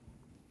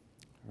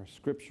Our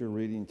scripture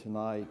reading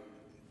tonight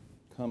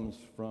comes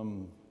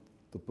from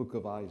the book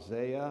of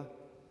Isaiah,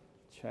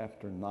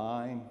 chapter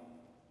 9,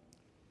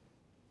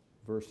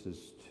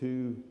 verses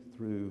 2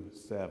 through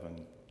 7.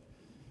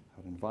 I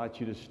would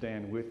invite you to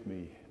stand with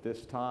me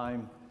this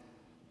time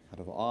out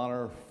of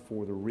honor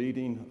for the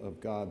reading of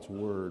God's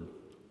word,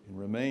 and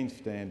remain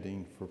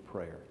standing for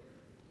prayer.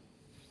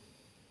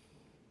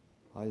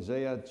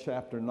 Isaiah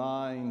chapter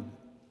 9,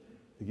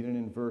 beginning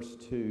in verse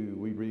 2,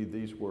 we read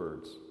these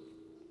words.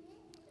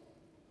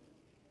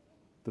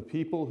 The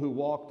people who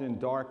walked in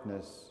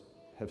darkness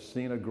have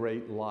seen a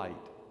great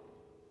light.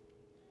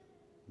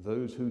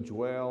 Those who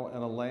dwell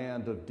in a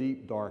land of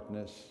deep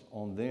darkness,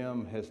 on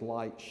them has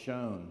light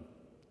shone.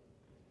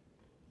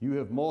 You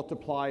have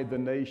multiplied the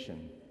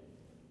nation.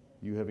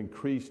 You have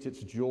increased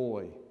its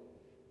joy.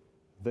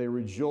 They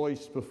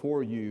rejoice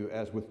before you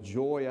as with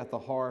joy at the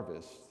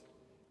harvest,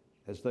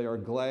 as they are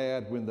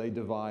glad when they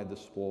divide the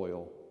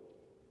spoil.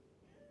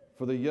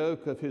 For the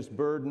yoke of his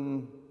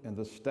burden and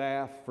the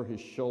staff for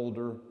his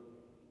shoulder,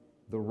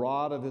 the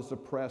rod of his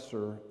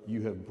oppressor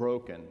you have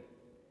broken,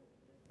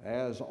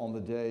 as on the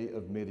day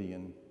of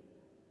Midian.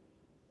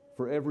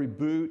 For every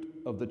boot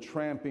of the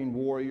tramping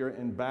warrior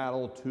in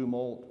battle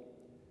tumult,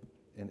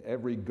 and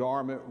every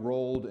garment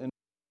rolled in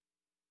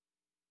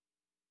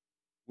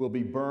will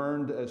be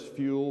burned as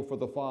fuel for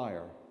the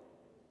fire.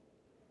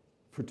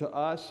 For to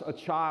us a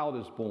child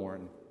is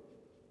born,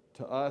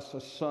 to us a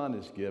son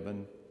is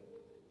given,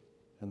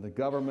 and the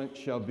government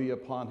shall be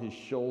upon his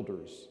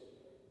shoulders,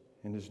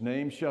 and his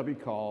name shall be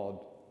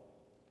called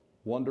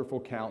Wonderful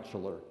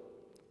Counselor,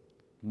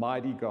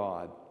 Mighty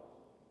God,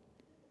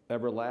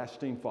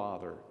 Everlasting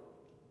Father,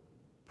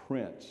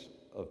 Prince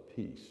of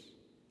Peace.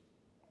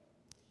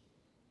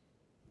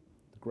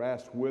 The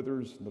grass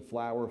withers and the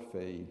flower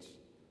fades,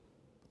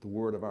 but the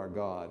word of our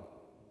God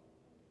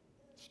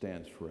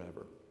stands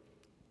forever.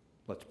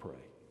 Let's pray.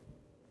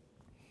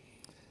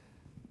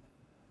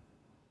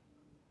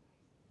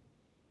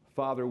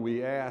 Father,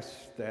 we ask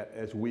that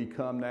as we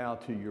come now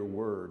to your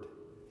word,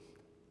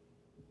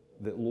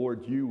 that,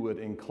 Lord, you would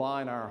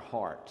incline our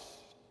hearts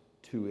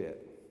to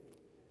it,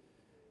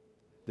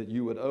 that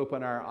you would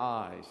open our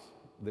eyes,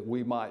 that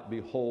we might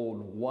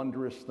behold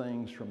wondrous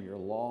things from your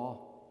law,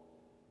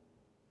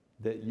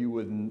 that you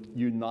would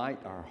unite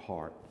our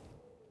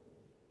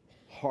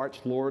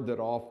hearts, Lord, that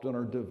often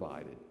are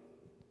divided.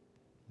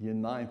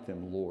 Unite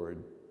them,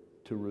 Lord,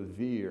 to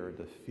revere,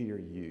 to fear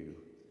you.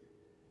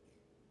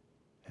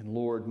 And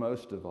Lord,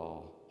 most of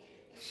all,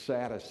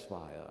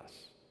 satisfy us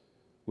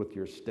with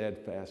your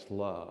steadfast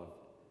love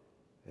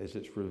as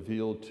it's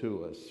revealed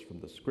to us from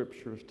the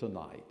scriptures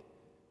tonight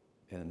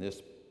and in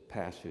this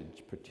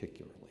passage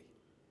particularly.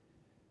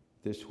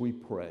 This we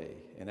pray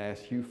and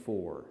ask you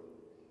for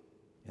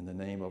in the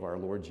name of our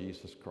Lord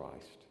Jesus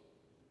Christ.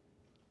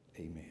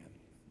 Amen.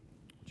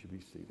 Would you be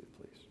seated,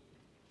 please?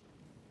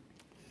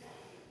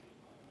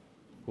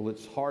 Well,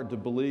 it's hard to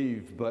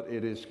believe, but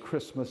it is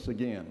Christmas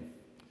again.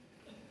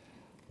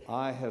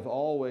 I have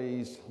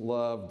always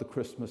loved the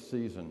Christmas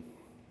season.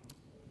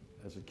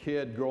 As a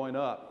kid growing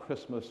up,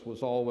 Christmas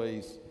was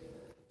always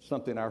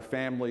something our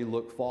family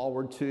looked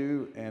forward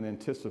to and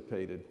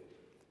anticipated.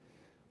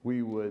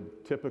 We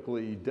would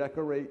typically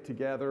decorate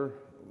together.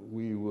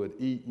 We would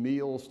eat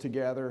meals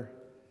together.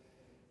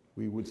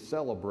 We would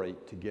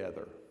celebrate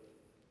together.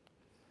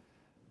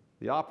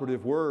 The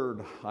operative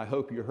word, I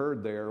hope you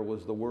heard there,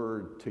 was the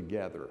word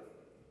together.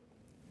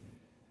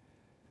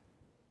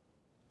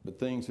 But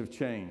things have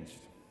changed.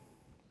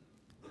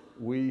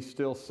 We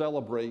still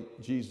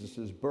celebrate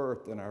Jesus'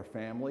 birth in our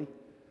family,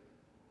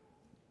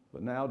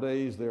 but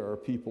nowadays there are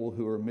people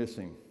who are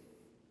missing.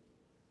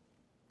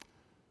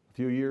 A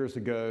few years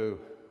ago,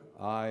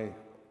 I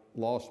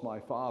lost my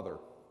father.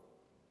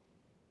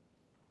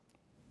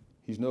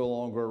 He's no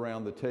longer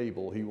around the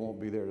table. He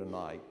won't be there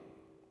tonight.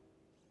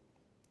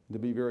 To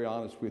be very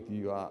honest with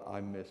you,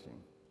 I miss him.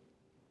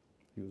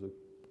 He was a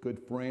good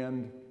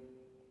friend.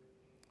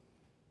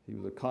 He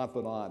was a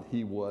confidant.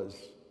 He was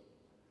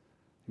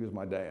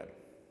my dad.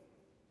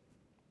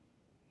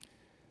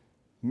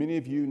 Many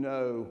of you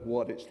know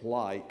what it's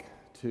like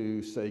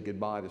to say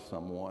goodbye to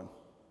someone.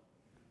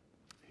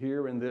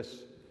 Here in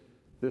this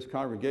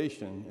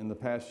congregation in the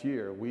past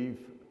year,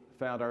 we've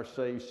found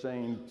ourselves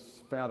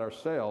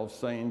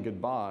saying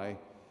goodbye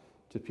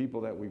to people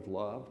that we've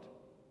loved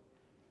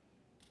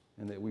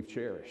and that we've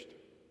cherished.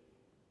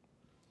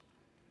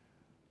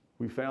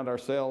 We found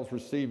ourselves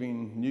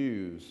receiving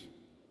news,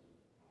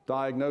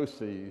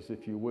 diagnoses,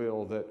 if you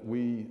will, that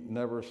we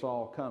never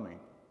saw coming.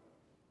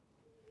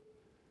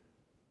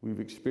 We've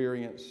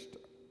experienced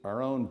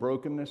our own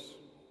brokenness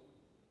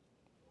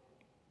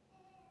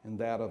and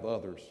that of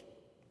others.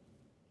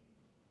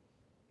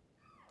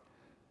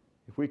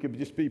 If we could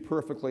just be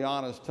perfectly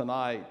honest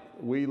tonight,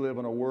 we live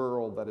in a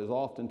world that is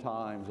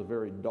oftentimes a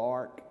very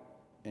dark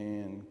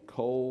and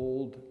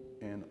cold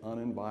and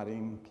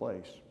uninviting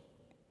place.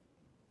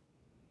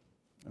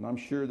 And I'm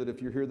sure that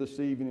if you're here this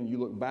evening and you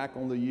look back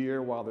on the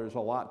year, while there's a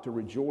lot to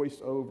rejoice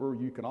over,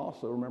 you can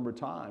also remember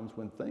times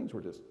when things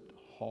were just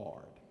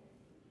hard.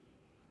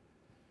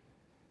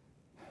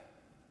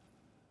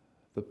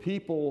 The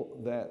people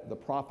that the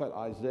prophet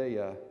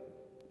Isaiah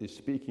is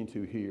speaking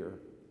to here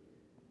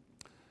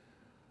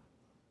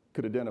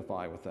could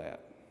identify with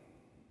that.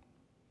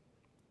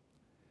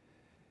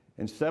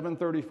 In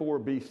 734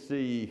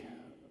 BC,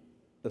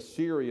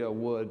 Assyria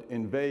would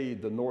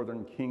invade the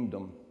northern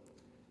kingdom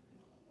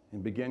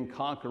and begin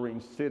conquering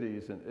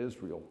cities in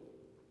Israel.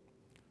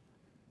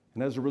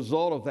 And as a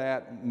result of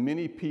that,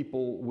 many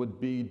people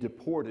would be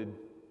deported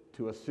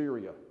to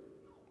Assyria.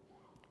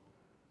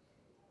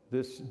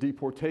 This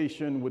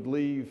deportation would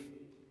leave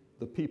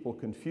the people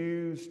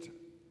confused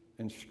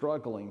and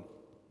struggling.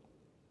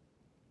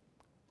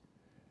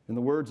 In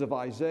the words of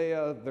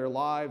Isaiah, their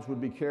lives would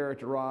be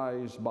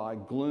characterized by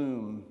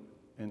gloom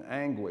and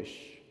anguish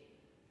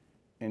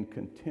and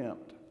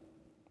contempt.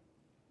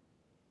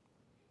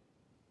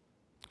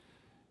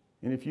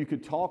 And if you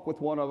could talk with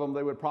one of them,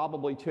 they would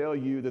probably tell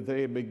you that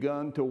they had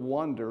begun to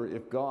wonder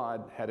if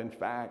God had in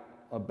fact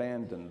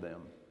abandoned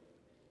them.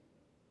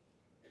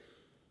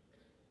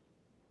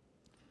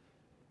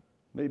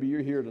 Maybe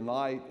you're here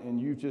tonight and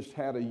you've just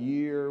had a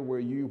year where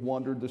you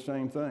wondered the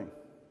same thing.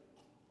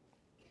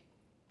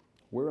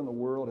 Where in the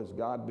world has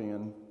God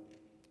been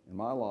in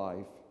my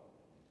life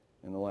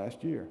in the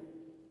last year?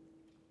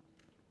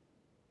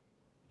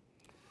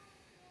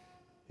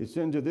 It's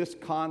into this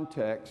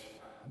context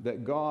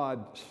that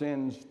God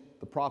sends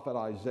the prophet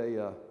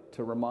Isaiah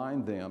to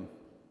remind them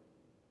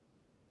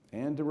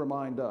and to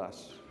remind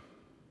us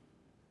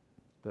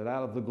that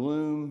out of the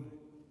gloom,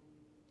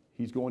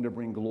 he's going to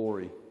bring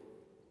glory.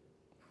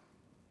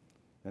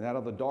 And out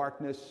of the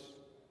darkness,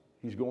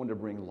 he's going to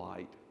bring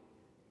light.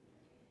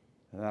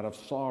 And out of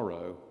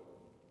sorrow,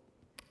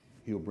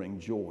 he'll bring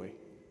joy.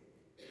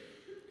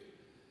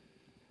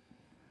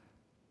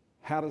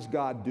 How does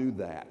God do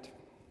that?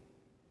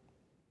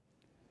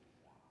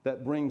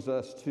 That brings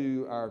us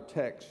to our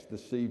text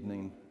this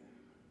evening.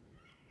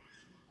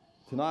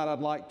 Tonight I'd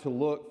like to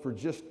look for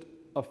just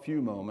a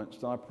few moments,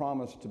 and I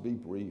promise to be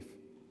brief,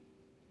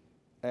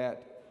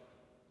 at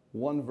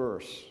one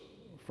verse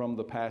from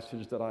the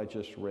passage that I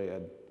just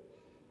read,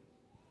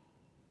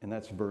 and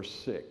that's verse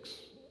 6.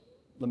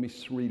 Let me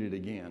read it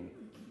again.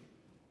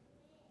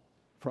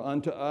 For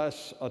unto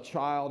us a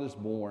child is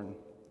born,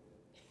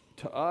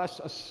 to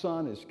us a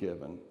son is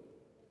given,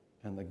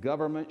 and the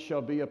government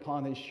shall be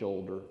upon his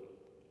shoulder,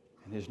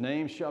 and his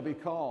name shall be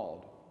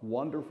called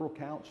Wonderful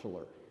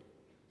Counselor,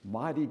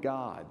 Mighty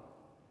God,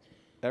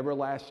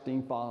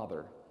 Everlasting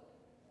Father,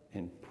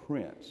 and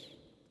Prince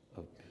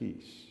of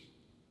Peace.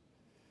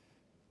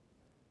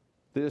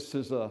 This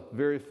is a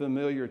very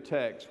familiar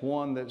text,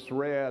 one that's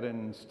read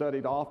and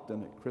studied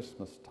often at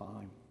Christmas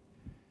time.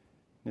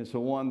 It's a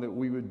one that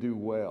we would do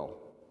well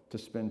to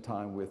spend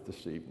time with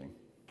this evening.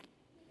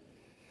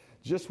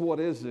 Just what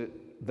is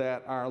it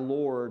that our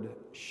Lord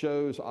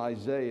shows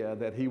Isaiah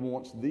that he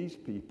wants these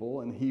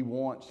people and he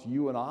wants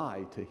you and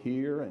I to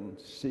hear and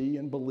see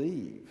and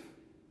believe?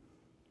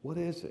 What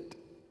is it?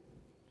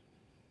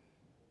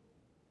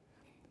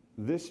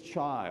 This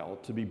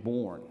child to be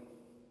born,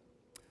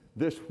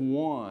 this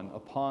one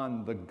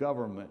upon the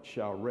government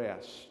shall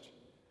rest.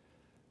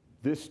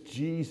 This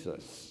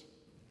Jesus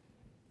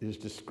is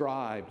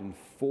described in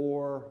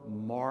four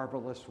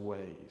marvelous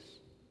ways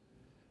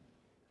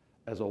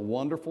as a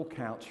wonderful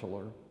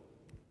counselor,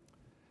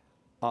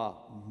 a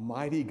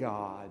mighty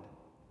God,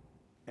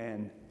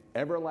 an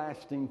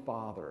everlasting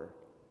Father,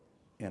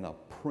 and a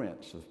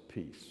Prince of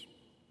Peace.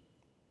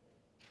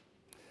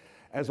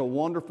 As a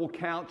wonderful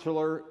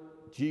counselor,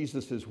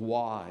 Jesus is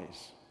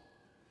wise.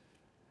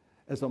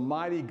 As a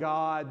mighty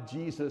God,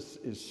 Jesus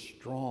is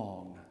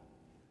strong.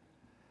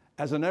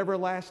 As an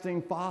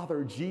everlasting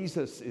Father,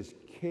 Jesus is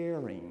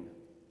caring.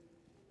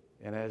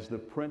 And as the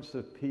Prince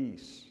of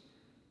Peace,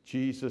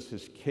 Jesus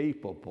is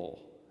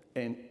capable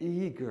and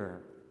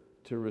eager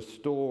to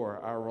restore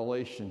our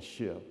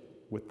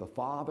relationship with the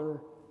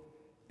Father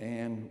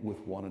and with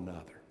one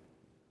another.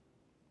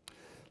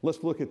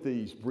 Let's look at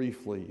these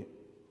briefly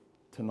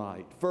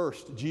tonight.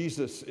 First,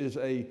 Jesus is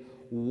a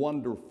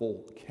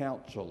wonderful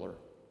counselor.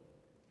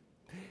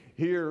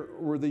 Here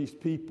were these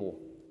people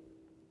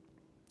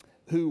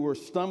who were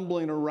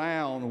stumbling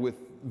around with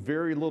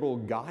very little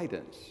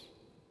guidance.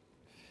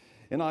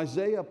 And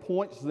Isaiah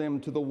points them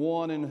to the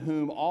one in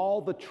whom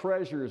all the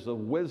treasures of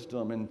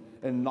wisdom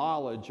and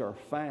knowledge are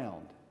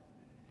found.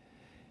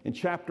 In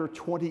chapter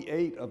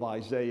 28 of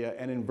Isaiah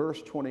and in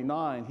verse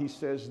 29, he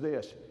says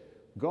this: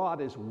 God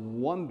is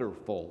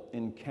wonderful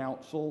in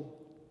counsel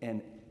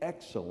and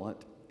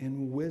excellent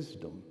in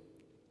wisdom.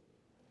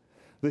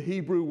 The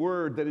Hebrew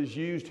word that is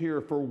used here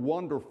for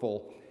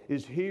wonderful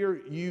is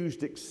here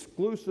used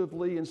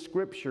exclusively in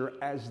Scripture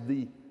as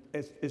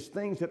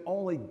things that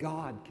only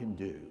God can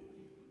do,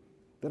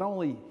 that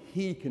only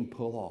He can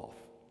pull off.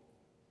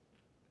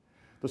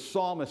 The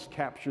psalmist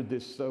captured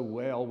this so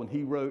well when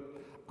he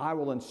wrote, I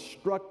will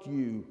instruct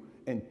you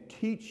and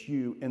teach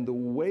you in the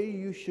way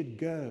you should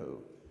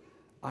go.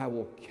 I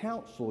will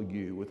counsel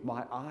you with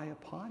my eye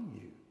upon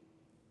you.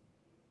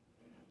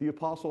 The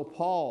Apostle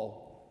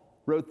Paul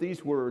wrote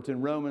these words in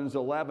Romans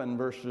 11,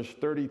 verses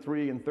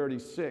 33 and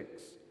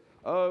 36.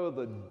 Oh,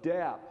 the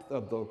depth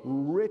of the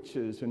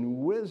riches and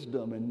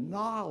wisdom and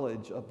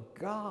knowledge of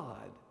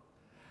God.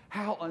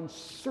 How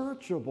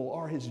unsearchable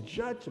are his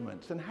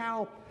judgments and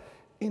how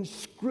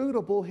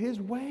inscrutable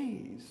his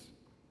ways.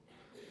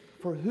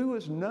 For who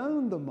has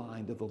known the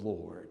mind of the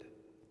Lord?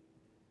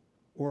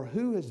 Or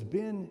who has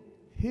been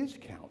his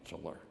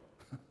counselor?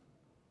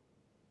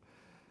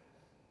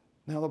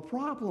 Now, the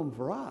problem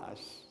for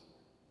us,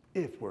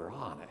 if we're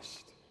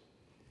honest,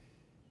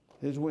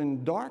 is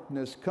when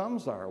darkness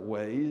comes our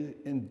way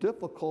and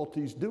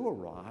difficulties do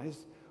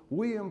arise,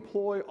 we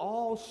employ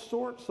all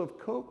sorts of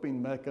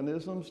coping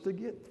mechanisms to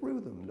get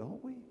through them,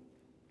 don't we?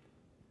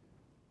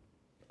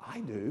 I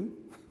do.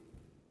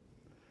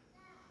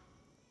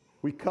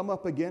 We come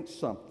up against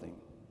something.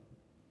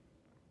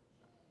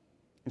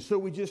 And so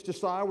we just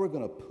decide we're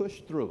going to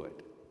push through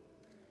it.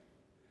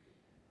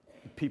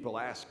 People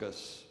ask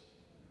us,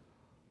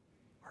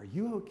 "Are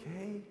you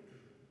okay?"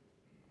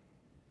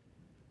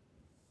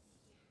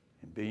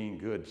 And being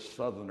good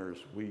Southerners,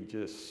 we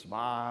just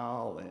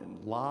smile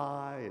and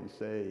lie and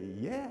say,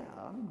 "Yeah,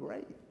 I'm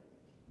great."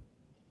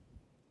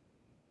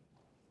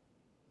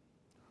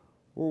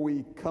 Or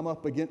we come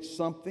up against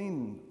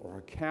something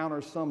or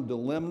encounter some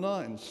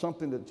dilemma and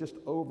something that just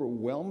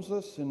overwhelms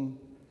us and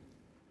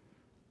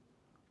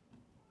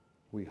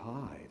we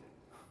hide.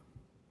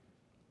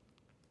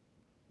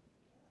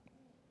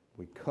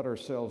 We cut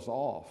ourselves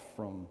off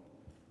from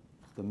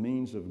the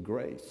means of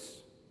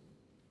grace.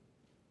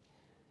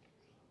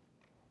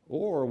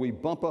 Or we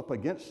bump up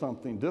against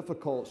something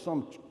difficult,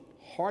 some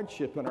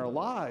hardship in our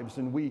lives,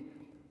 and we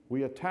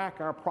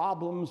attack our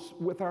problems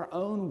with our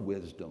own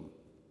wisdom.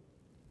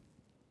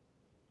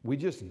 We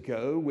just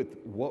go with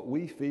what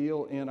we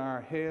feel in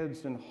our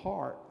heads and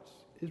hearts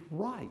is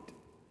right.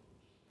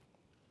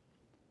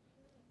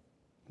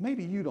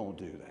 Maybe you don't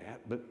do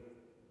that,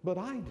 but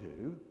I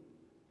do,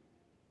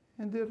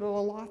 and did it a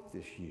lot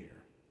this year.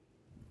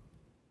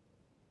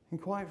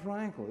 And quite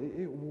frankly,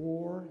 it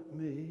wore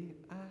me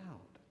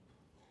out.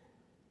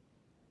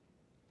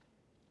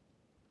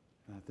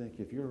 And I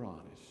think if you're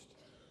honest,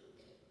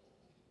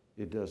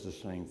 it does the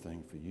same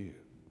thing for you.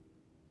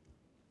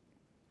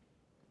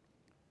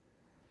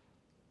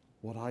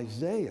 What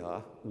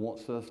Isaiah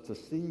wants us to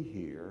see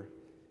here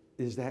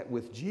is that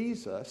with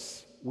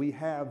Jesus, we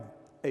have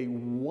a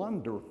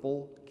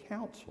wonderful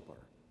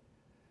counselor.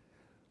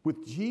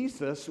 With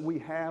Jesus, we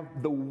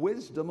have the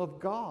wisdom of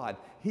God.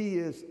 He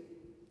is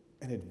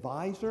an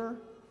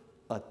advisor,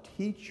 a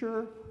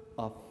teacher,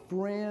 a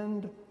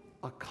friend,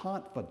 a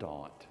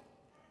confidant.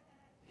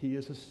 He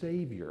is a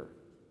Savior.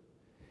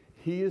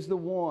 He is the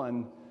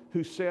one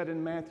who said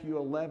in Matthew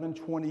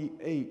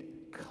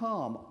 11:28,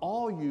 "Come,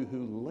 all you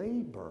who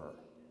labor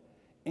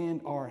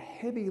and are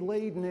heavy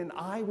laden, and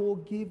I will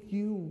give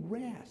you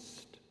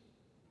rest."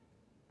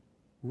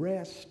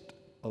 Rest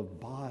of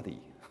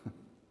body,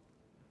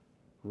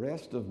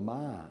 rest of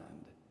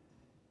mind,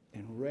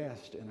 and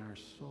rest in our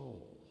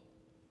soul.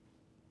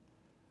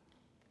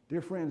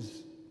 Dear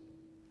friends,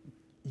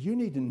 you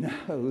need to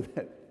know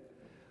that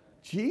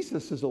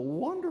Jesus is a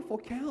wonderful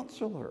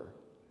counselor,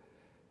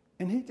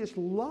 and he just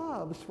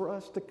loves for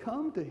us to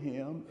come to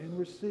him and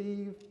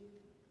receive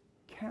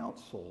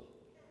counsel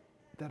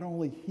that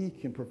only he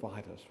can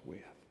provide us with.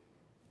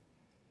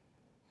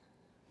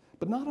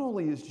 But not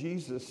only is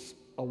Jesus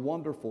a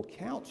wonderful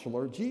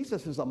counselor,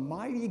 Jesus is a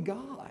mighty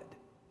God.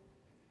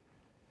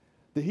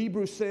 The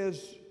Hebrew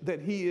says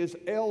that he is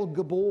El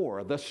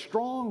Gabor, the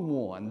strong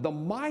one, the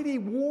mighty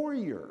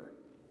warrior,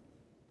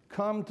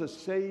 come to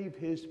save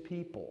his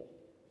people.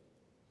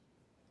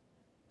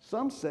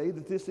 Some say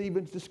that this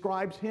even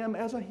describes him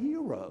as a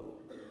hero.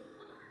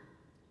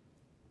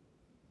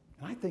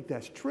 And I think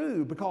that's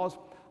true because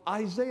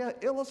Isaiah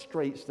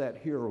illustrates that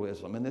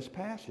heroism in this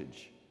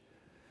passage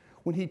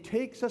when he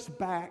takes us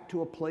back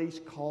to a place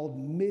called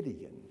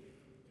Midian.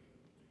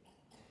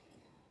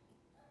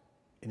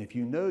 And if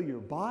you know your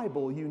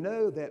Bible, you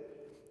know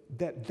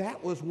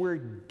that was where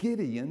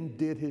Gideon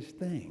did his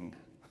thing.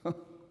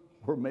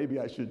 Or maybe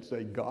I should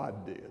say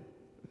God did.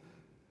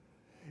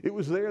 It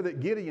was there that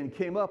Gideon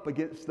came up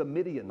against the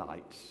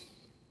Midianites.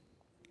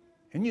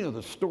 And you know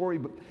the story,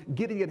 but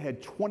Gideon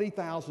had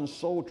 20,000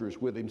 soldiers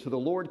with him. So the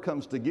Lord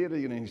comes to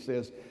Gideon and he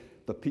says,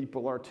 "The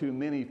people are too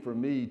many for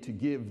me to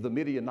give the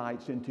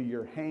Midianites into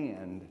your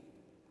hand,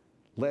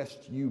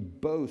 lest you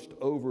boast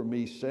over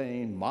me,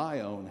 saying,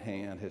 'My own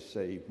hand has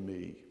saved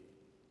me.'"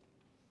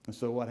 And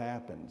so what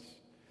happens?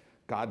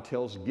 God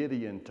tells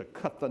Gideon to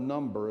cut the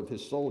number of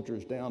his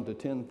soldiers down to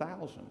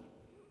 10,000.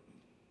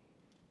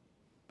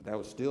 But that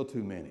was still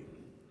too many.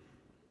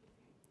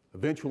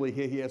 Eventually,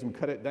 he has them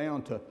cut it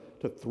down to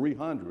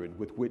 300,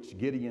 with which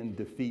Gideon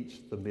defeats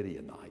the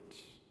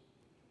Midianites.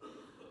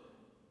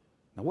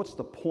 Now, what's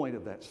the point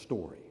of that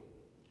story?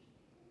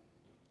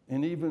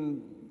 And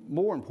even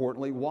more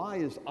importantly, why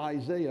is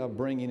Isaiah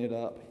bringing it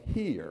up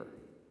here?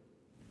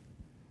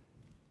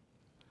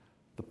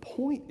 The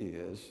point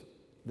is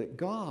that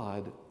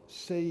God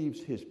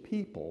saves his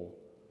people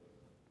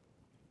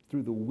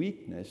through the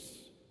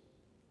weakness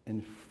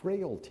and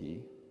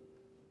frailty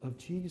of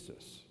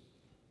Jesus.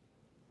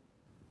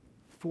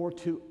 For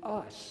to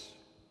us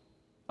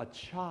a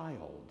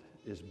child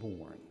is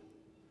born.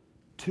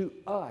 To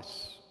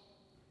us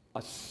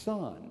a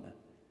son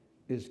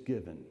is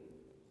given.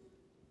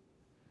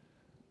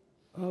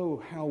 Oh,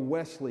 how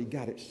Wesley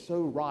got it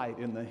so right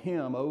in the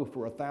hymn, "Oh,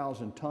 for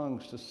 1,000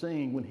 tongues to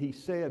sing," when he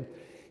said,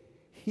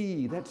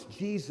 He, that's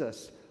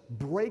Jesus,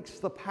 breaks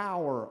the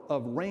power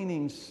of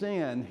reigning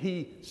sin.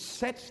 He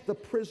sets the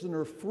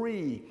prisoner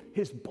free.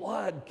 His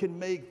blood can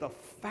make the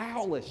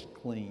foulest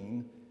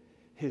clean.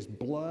 His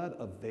blood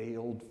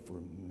availed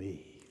for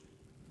me.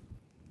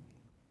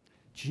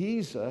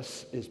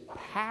 Jesus is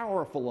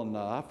powerful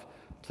enough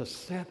to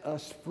set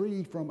us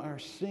free from our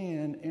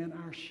sin and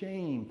our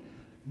shame.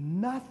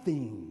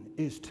 Nothing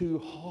is too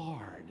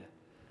hard.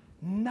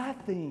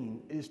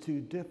 Nothing is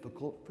too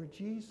difficult for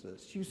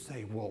Jesus. You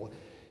say, well,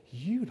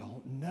 you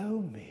don't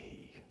know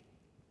me.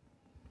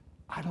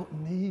 I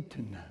don't need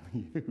to know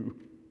you.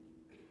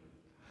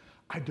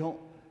 I don't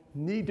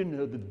need to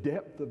know the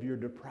depth of your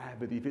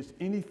depravity. If it's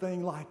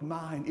anything like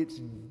mine, it's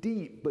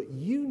deep. But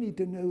you need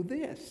to know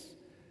this.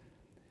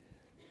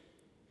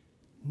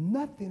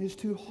 Nothing is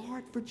too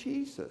hard for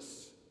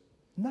Jesus.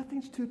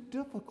 Nothing's too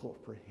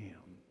difficult for him.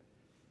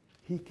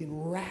 He can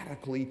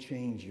radically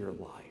change your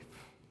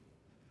life.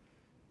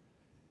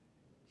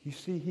 You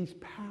see, he's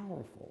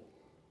powerful.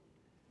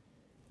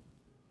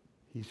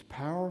 He's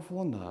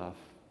powerful enough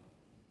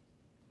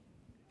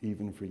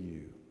even for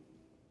you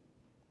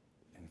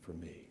and for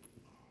me.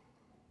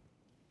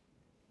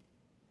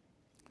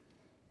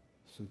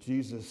 So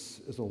Jesus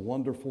is a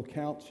wonderful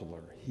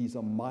counselor. He's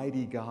a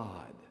mighty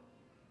God.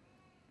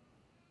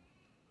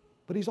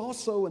 But he's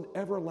also an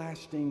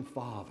everlasting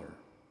Father.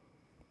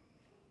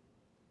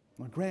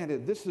 Now,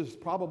 granted, this is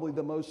probably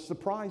the most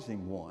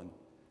surprising one,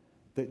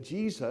 that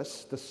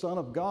Jesus, the Son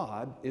of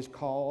God, is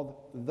called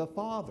the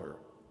Father.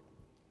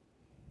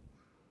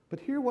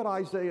 But hear what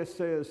Isaiah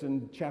says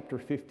in chapter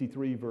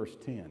 53, verse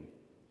 10.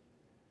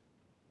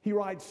 He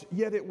writes,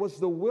 "Yet it was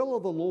the will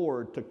of the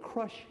Lord to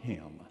crush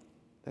him."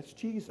 That's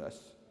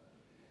Jesus.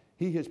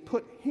 "He has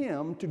put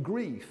him to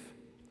grief.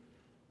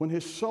 When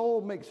his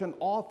soul makes an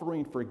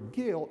offering for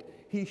guilt,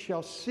 he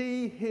shall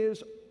see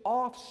his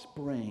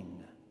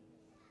offspring.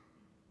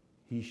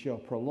 He shall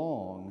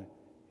prolong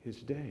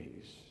his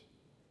days."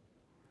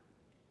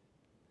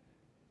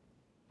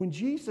 When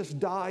Jesus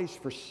dies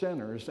for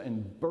sinners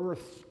and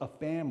births a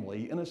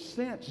family, in a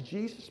sense,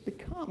 Jesus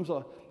becomes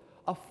a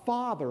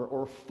father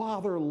or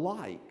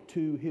father-like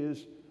to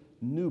his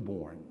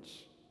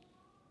newborns.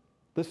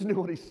 Listen to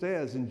what he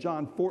says in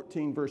John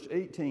 14, verse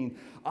 18.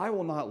 "I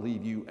will not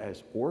leave you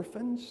as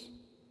orphans.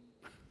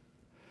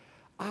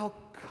 I'll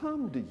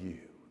come to you."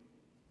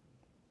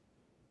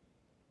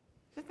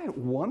 Isn't that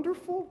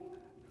wonderful?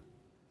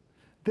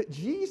 That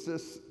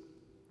Jesus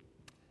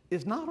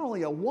is not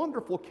only a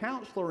wonderful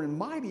counselor and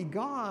mighty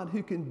God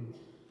who can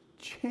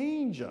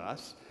change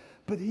us,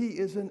 but he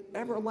is an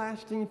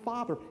everlasting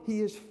Father.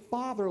 He is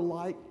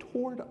father-like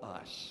toward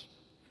us.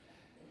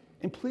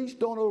 And please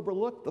don't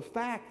overlook the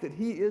fact that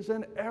he is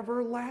an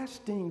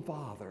everlasting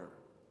Father.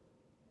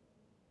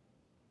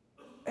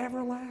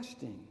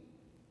 Everlasting.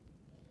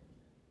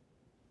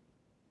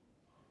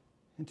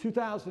 In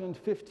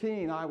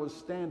 2015, I was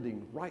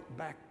standing right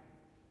back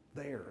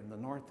there in the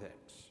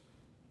narthex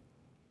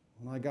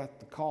when I got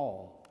the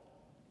call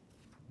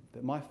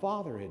that my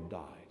father had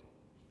died.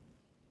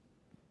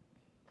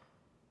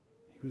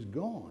 He was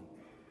gone.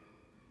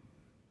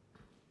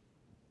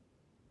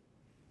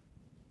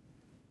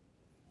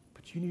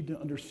 But you need to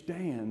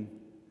understand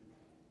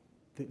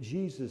that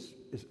Jesus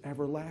is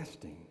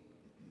everlasting.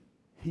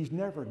 He's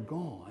never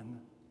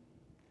gone.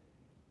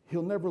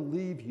 He'll never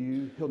leave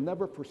you. He'll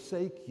never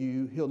forsake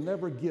you. He'll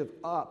never give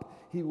up.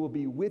 He will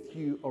be with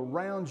you,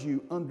 around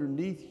you,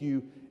 underneath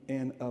you,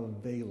 and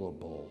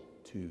available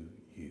to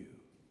you.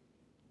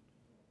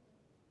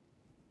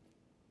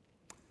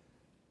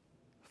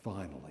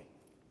 Finally,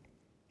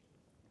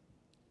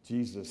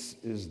 Jesus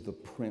is the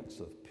Prince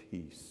of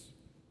Peace.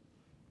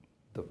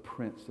 The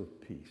Prince of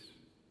Peace.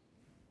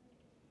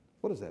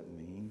 What does that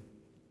mean?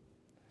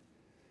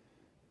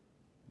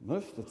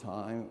 Most of the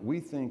time, we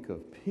think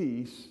of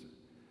peace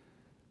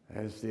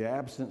as the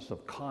absence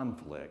of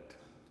conflict,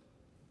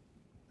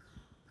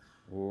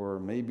 or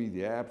maybe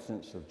the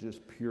absence of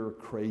just pure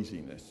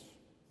craziness.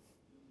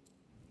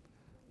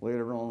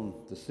 Later on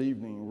this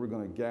evening, we're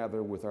going to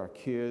gather with our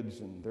kids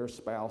and their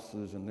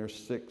spouses and their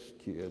 6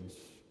 kids,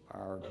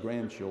 our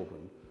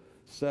grandchildren,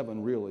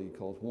 7 really,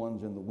 because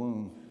one's in the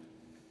womb.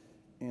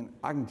 And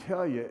I can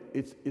tell you,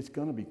 it's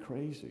going to be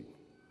crazy.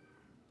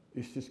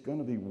 It's just going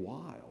to be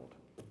wild.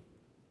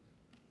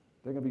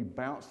 They're going to be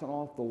bouncing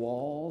off the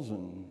walls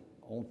and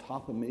on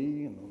top of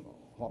me and on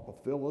top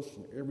of Phyllis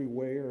and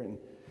everywhere. And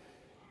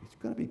it's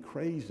going to be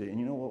crazy. And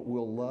you know what?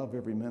 We'll love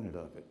every minute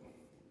of it.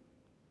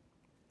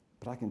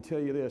 But I can tell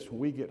you this, when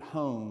we get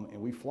home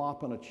and we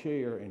flop in a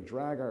chair and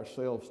drag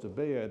ourselves to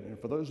bed, and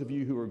for those of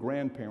you who are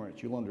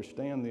grandparents, you'll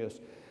understand this,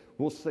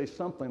 we'll say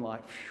something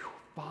like,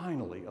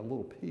 finally, a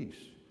little peace.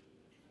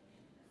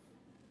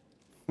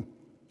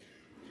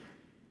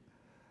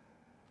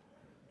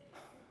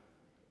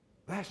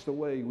 That's the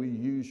way we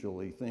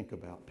usually think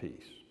about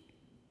peace,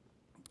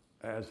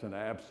 as an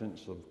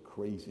absence of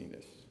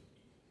craziness.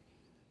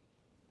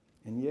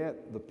 And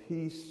yet, the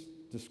peace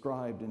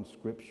described in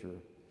Scripture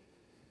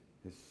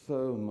is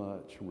so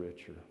much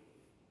richer.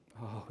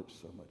 Oh, it's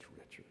so much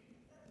richer.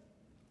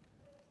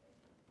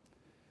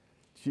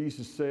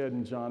 Jesus said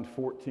in John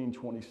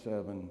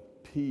 14:27,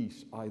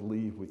 "Peace I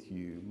leave with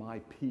you, my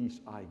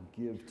peace I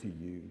give to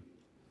you.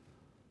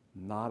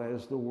 Not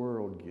as the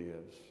world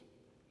gives,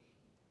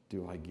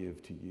 do I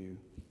give to you."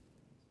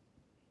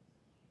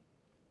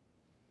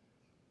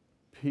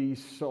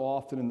 Peace so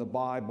often in the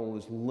Bible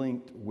is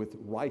linked with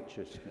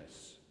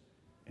righteousness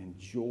and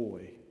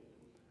joy.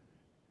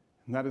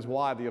 And that is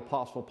why the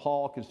Apostle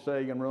Paul could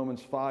say in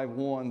Romans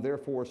 5:1,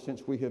 "Therefore,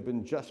 since we have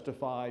been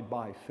justified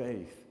by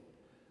faith,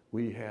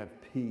 we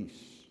have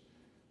peace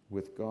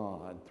with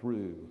God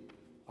through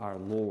our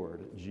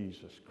Lord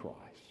Jesus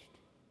Christ."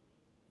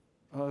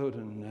 Oh,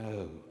 to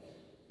know,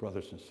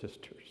 brothers and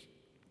sisters,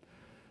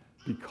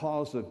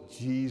 because of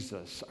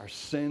Jesus, our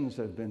sins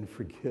have been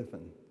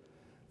forgiven,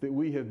 that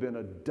we have been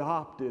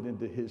adopted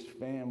into his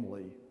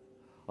family,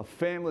 a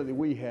family that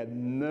we had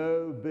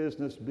no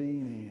business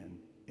being in,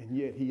 and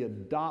yet he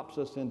adopts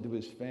us into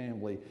his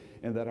family,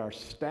 and that our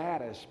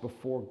status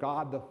before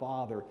God the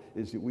Father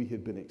is that we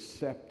have been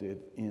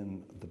accepted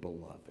in the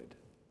beloved.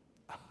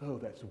 Oh,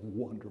 that's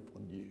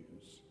wonderful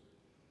news.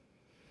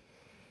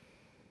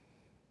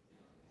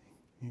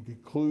 In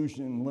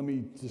conclusion, let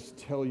me just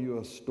tell you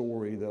a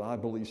story that I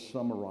believe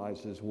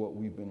summarizes what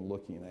we've been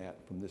looking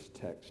at from this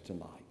text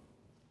tonight.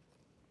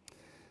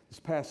 This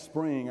past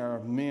spring,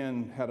 our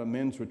men had a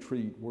men's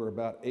retreat where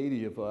about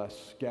 80 of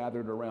us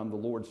gathered around the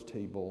Lord's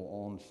table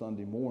on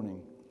Sunday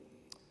morning.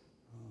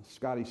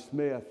 Scotty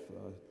Smith,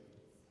 a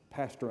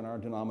pastor in our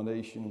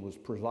denomination, was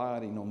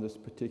presiding on this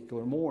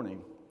particular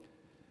morning.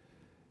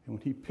 And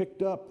when he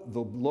picked up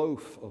the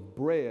loaf of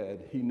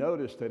bread, he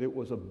noticed that it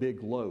was a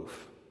big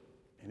loaf.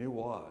 And it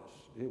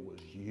was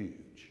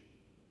huge.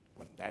 It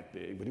wasn't that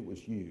big, but it was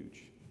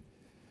huge.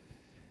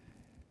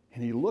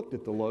 And he looked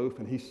at the loaf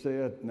and he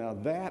said, "Now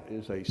that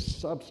is a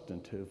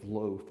substantive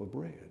loaf of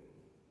bread."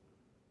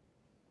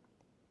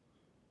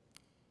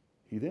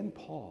 He then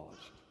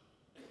paused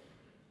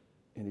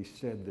and he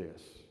said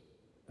this,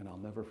 and I'll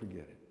never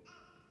forget it.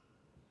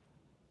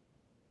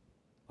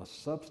 A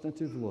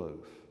substantive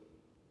loaf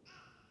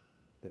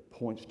that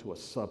points to a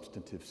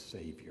substantive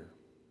Savior.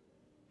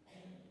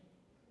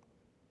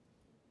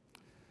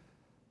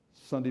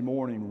 Sunday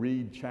morning,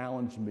 Reed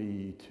challenged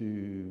me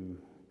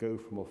to go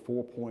from a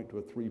 4-point to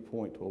a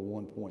 3-point to a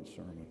 1-point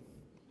sermon.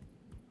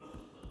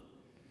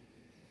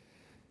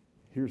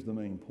 Here's the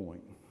main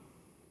point.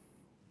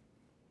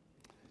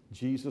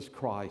 Jesus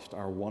Christ,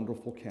 our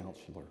wonderful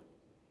counselor,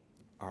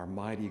 our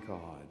mighty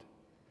God,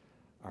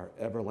 our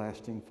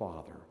everlasting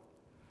Father,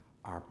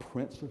 our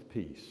Prince of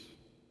Peace,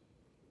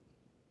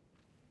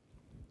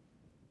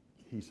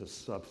 he's a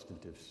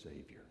substantive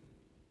Savior.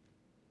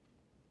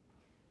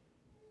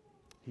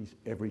 He's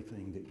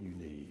everything that you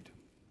need.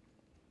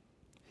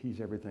 He's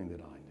everything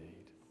that I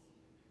need.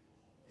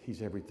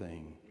 He's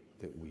everything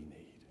that we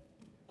need.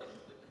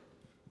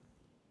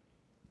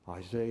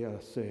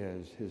 Isaiah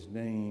says, his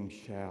name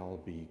shall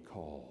be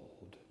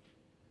called.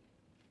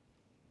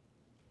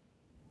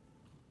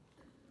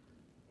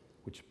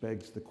 Which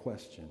begs the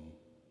question,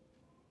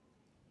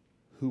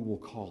 who will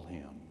call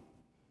him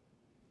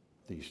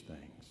these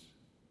things?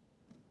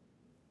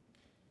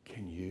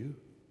 Can you?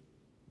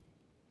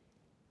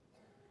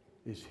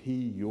 Is he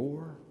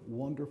your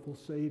wonderful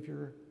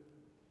Savior,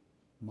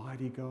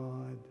 mighty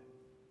God,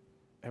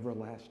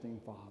 everlasting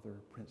Father,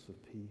 Prince of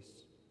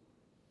Peace?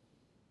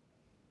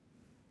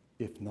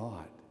 If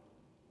not,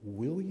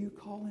 will you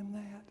call him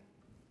that?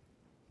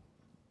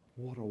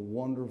 What a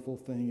wonderful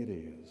thing it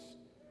is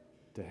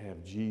to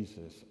have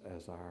Jesus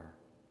as our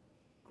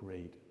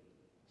great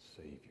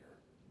Savior.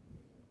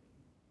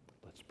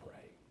 Let's pray.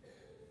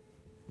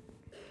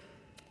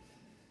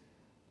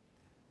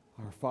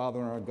 Our Father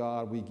and our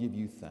God, we give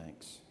you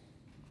thanks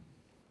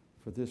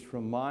for this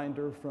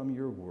reminder from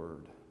your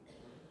word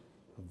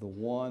of the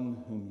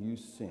one whom you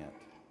sent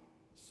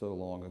so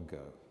long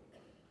ago,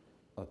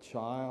 a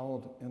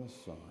child and a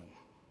son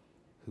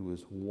who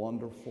is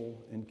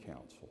wonderful in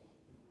counsel,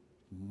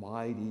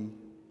 mighty,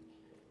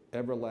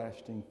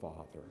 everlasting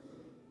Father,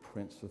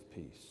 Prince of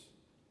Peace.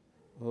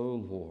 O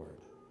Lord,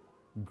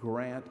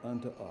 grant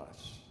unto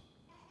us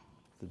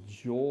the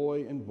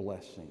joy and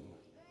blessing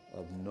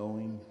of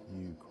knowing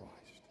you, Christ.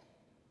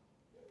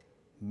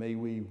 May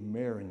we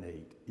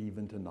marinate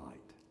even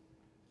tonight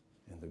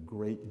in the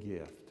great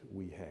gift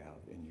we have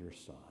in your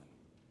Son.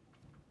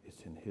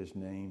 It's in his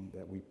name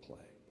that we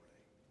pray.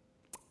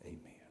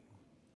 Amen.